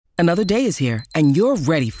Another day is here, and you're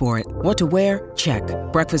ready for it. What to wear? Check.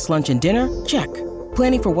 Breakfast, lunch, and dinner? Check.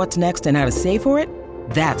 Planning for what's next and how to save for it?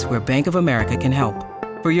 That's where Bank of America can help.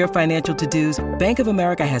 For your financial to-dos, Bank of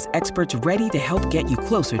America has experts ready to help get you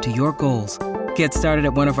closer to your goals. Get started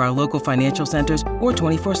at one of our local financial centers or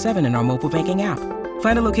 24/7 in our mobile banking app.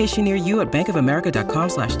 Find a location near you at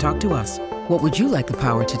bankofamerica.com/talktous. What would you like the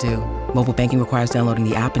power to do? Mobile banking requires downloading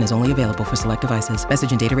the app and is only available for select devices.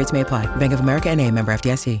 Message and data rates may apply. Bank of America N.A., member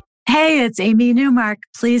FDIC. Hey, it's Amy Newmark.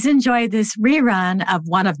 Please enjoy this rerun of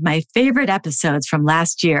one of my favorite episodes from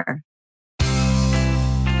last year.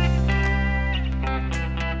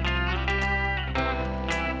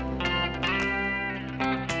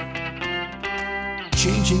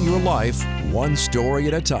 Changing your life one story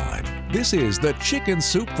at a time. This is the Chicken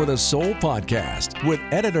Soup for the Soul podcast with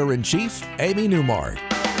Editor-in-Chief Amy Newmark.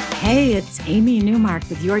 Hey, it's Amy Newmark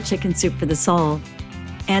with your Chicken Soup for the Soul.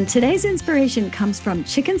 And today's inspiration comes from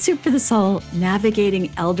Chicken Soup for the Soul,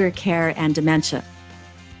 Navigating Elder Care and Dementia.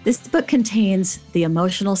 This book contains the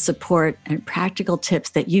emotional support and practical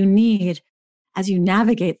tips that you need as you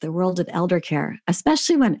navigate the world of elder care,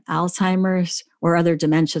 especially when Alzheimer's or other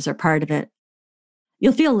dementias are part of it.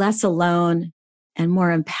 You'll feel less alone and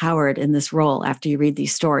more empowered in this role after you read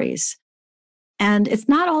these stories. And it's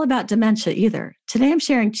not all about dementia either. Today, I'm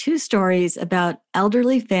sharing 2 stories about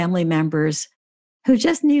elderly family members who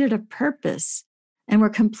just needed a purpose and were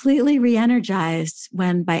completely re-energized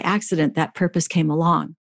when by accident that purpose came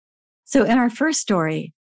along. So in our first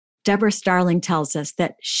story, Deborah Starling tells us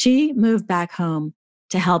that she moved back home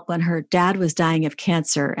to help when her dad was dying of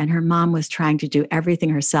cancer and her mom was trying to do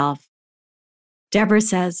everything herself. Deborah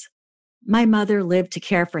says, "My mother lived to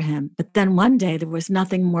care for him, but then one day there was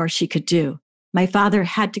nothing more she could do. My father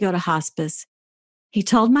had to go to hospice. He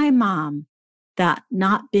told my mom that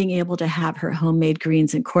not being able to have her homemade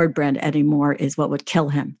greens and cornbread anymore is what would kill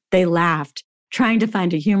him. They laughed, trying to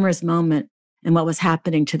find a humorous moment in what was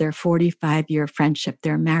happening to their 45-year friendship,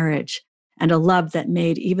 their marriage, and a love that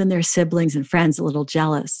made even their siblings and friends a little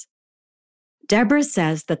jealous." Deborah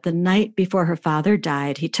says that the night before her father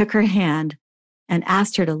died, he took her hand and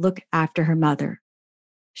asked her to look after her mother.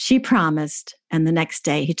 She promised, and the next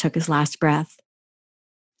day he took his last breath.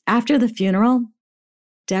 After the funeral,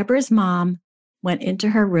 Deborah's mom went into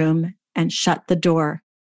her room and shut the door.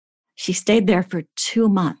 She stayed there for 2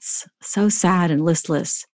 months, so sad and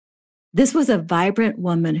listless. This was a vibrant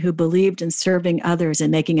woman who believed in serving others and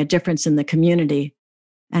making a difference in the community,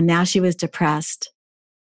 and now she was depressed.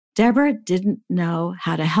 Deborah didn't know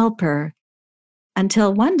how to help her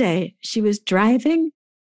until one day she was driving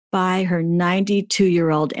by her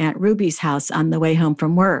 92-year-old Aunt Ruby's house on the way home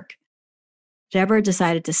from work. Deborah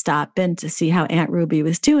decided to stop in to see how Aunt Ruby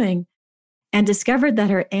was doing and discovered that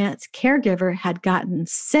her aunt's caregiver had gotten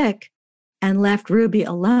sick and left Ruby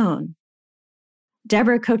alone.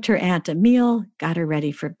 Deborah cooked her aunt a meal, got her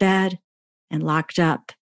ready for bed, and locked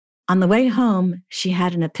up. On the way home, she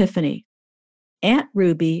had an epiphany. Aunt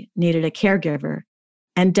Ruby needed a caregiver,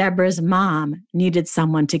 and Deborah's mom needed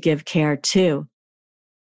someone to give care too.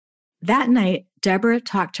 That night, Deborah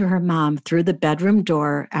talked to her mom through the bedroom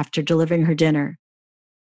door after delivering her dinner.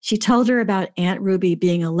 She told her about Aunt Ruby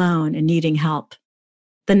being alone and needing help.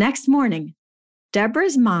 The next morning,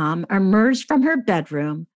 Deborah's mom emerged from her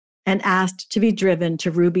bedroom and asked to be driven to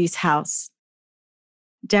Ruby's house.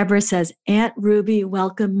 Deborah says, Aunt Ruby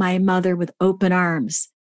welcomed my mother with open arms.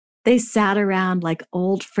 They sat around like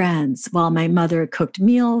old friends while my mother cooked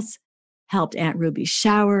meals, helped Aunt Ruby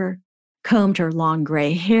shower, combed her long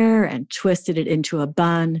gray hair and twisted it into a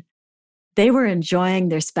bun. They were enjoying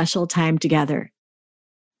their special time together.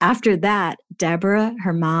 After that, Deborah,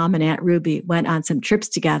 her mom, and Aunt Ruby went on some trips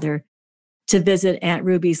together to visit Aunt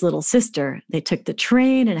Ruby's little sister. They took the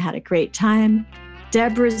train and had a great time.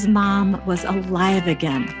 Deborah's mom was alive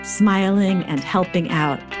again, smiling and helping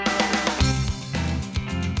out.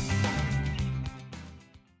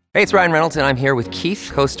 Hey, it's Ryan Reynolds, and I'm here with Keith,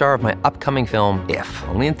 co-star of my upcoming film, If,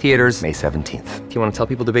 only in theaters May 17th. Do you want to tell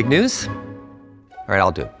people the big news? All right,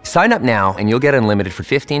 I'll do it. Sign up now and you'll get unlimited for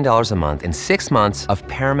 $15 a month and 6 months of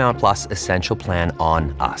Paramount Plus Essential Plan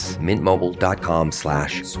on us.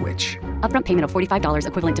 MintMobile.com/switch. Upfront payment of $45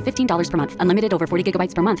 equivalent to $15 per month. Unlimited over 40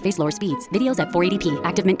 gigabytes per month. Face lower speeds. Videos at 480p.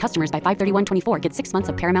 Active Mint customers by 531.24 get 6 months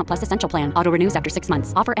of Paramount Plus Essential Plan. Auto renews after 6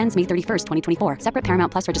 months. Offer ends May 31st, 2024. Separate Paramount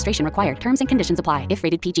Plus registration required. Terms and conditions apply if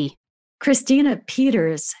rated PG. Christina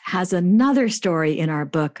Peters has another story in our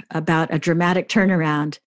book about a dramatic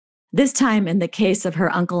turnaround, this time in the case of her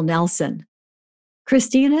Uncle Nelson.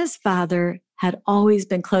 Christina's father had always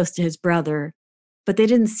been close to his brother, but they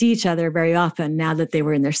didn't see each other very often now that they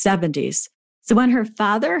were in their 70s. So when her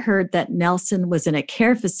father heard that Nelson was in a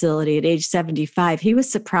care facility at age 75, he was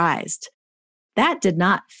surprised. That did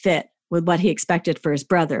not fit with what he expected for his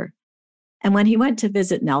brother. And when he went to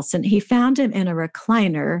visit Nelson, he found him in a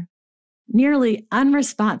recliner, nearly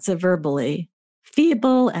unresponsive verbally,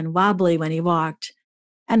 feeble and wobbly when he walked,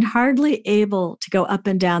 and hardly able to go up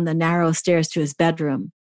and down the narrow stairs to his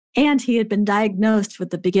bedroom. And he had been diagnosed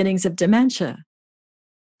with the beginnings of dementia.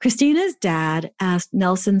 Christina's dad asked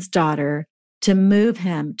Nelson's daughter to move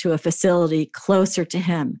him to a facility closer to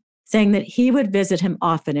him, saying that he would visit him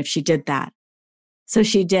often if she did that. So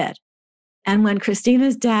she did. And when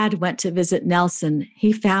Christina's dad went to visit Nelson,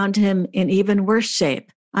 he found him in even worse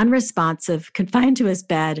shape, unresponsive, confined to his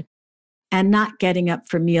bed, and not getting up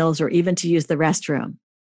for meals or even to use the restroom.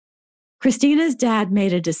 Christina's dad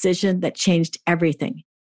made a decision that changed everything.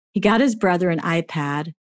 He got his brother an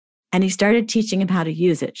iPad, and he started teaching him how to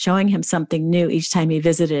use it, showing him something new each time he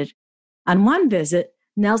visited. On one visit,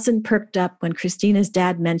 Nelson perked up when Christina's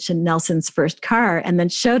dad mentioned Nelson's first car and then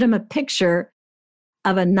showed him a picture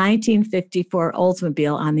of a 1954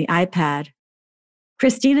 Oldsmobile on the iPad.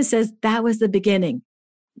 Christina says that was the beginning.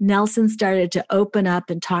 Nelson started to open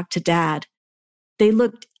up and talk to Dad. They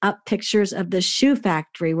looked up pictures of the shoe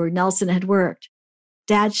factory where Nelson had worked.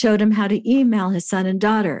 Dad showed him how to email his son and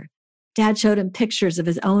daughter. Dad showed him pictures of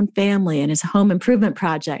his own family and his home improvement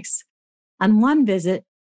projects. On one visit,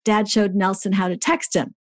 Dad showed Nelson how to text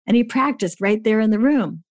him, and he practiced right there in the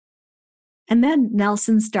room. And then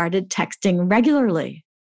Nelson started texting regularly.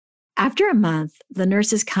 After a month, the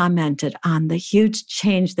nurses commented on the huge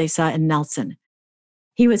change they saw in Nelson.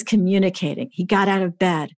 He was communicating. He got out of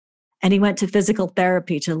bed, and he went to physical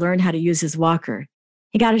therapy to learn how to use his walker.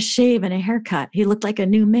 He got a shave and a haircut. He looked like a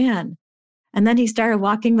new man. And then he started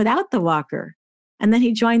walking without the walker. And then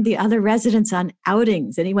he joined the other residents on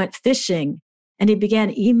outings, and he went fishing, and he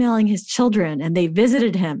began emailing his children, and they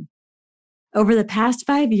visited him. Over the past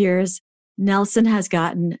 5 years, Nelson has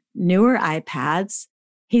gotten newer iPads.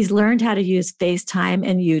 He's learned how to use FaceTime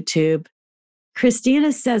and YouTube.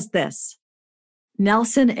 Christina says this: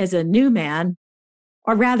 Nelson is a new man,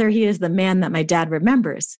 or rather, he is the man that my dad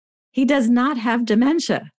remembers. He does not have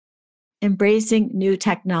dementia. Embracing new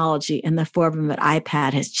technology in the form of an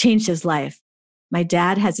iPad has changed his life. My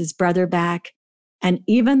dad has his brother back, and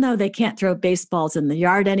even though they can't throw baseballs in the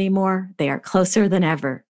yard anymore, they are closer than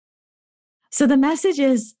ever. So the message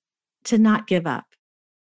is to not give up.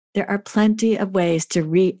 There are plenty of ways to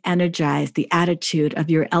re-energize the attitude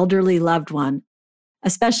of your elderly loved one,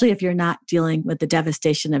 especially if you're not dealing with the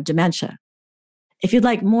devastation of dementia. If you'd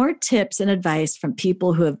like more tips and advice from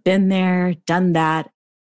people who have been there, done that,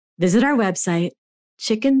 visit our website,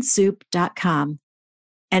 chickensoup.com,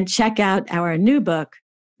 and check out our new book,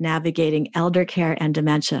 Navigating Elder Care and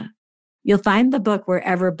Dementia. You'll find the book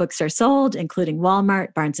wherever books are sold, including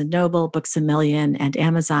Walmart, Barnes & Noble, Books A Million, and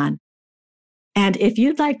Amazon. And if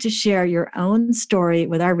you'd like to share your own story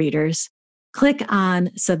with our readers, click on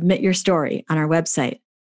Submit Your Story on our website.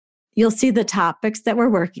 You'll see the topics that we're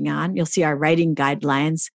working on. You'll see our writing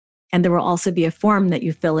guidelines, and there will also be a form that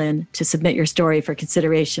you fill in to submit your story for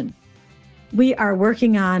consideration. We are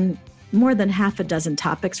working on more than half a dozen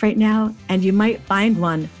topics right now, and you might find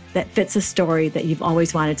one that fits a story that you've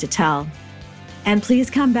always wanted to tell. And please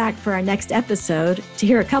come back for our next episode to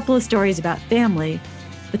hear a couple of stories about family,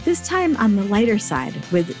 but this time on the lighter side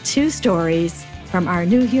with 2 stories from our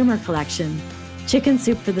new humor collection, Chicken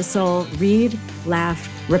Soup for the Soul, Read, Laugh,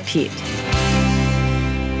 Repeat.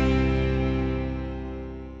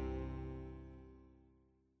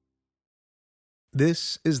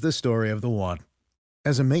 This is the story of the one.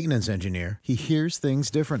 As a maintenance engineer, he hears things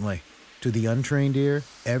differently. To the untrained ear,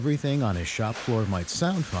 everything on his shop floor might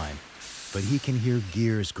sound fine, but he can hear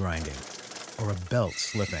gears grinding or a belt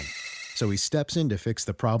slipping. So he steps in to fix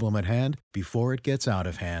the problem at hand before it gets out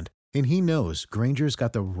of hand. And he knows Grainger's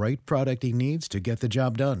got the right product he needs to get the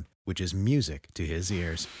job done, which is music to his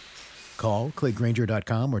ears. Call, click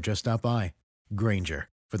Grainger.com, or just stop by. Grainger,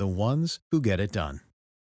 for the ones who get it done.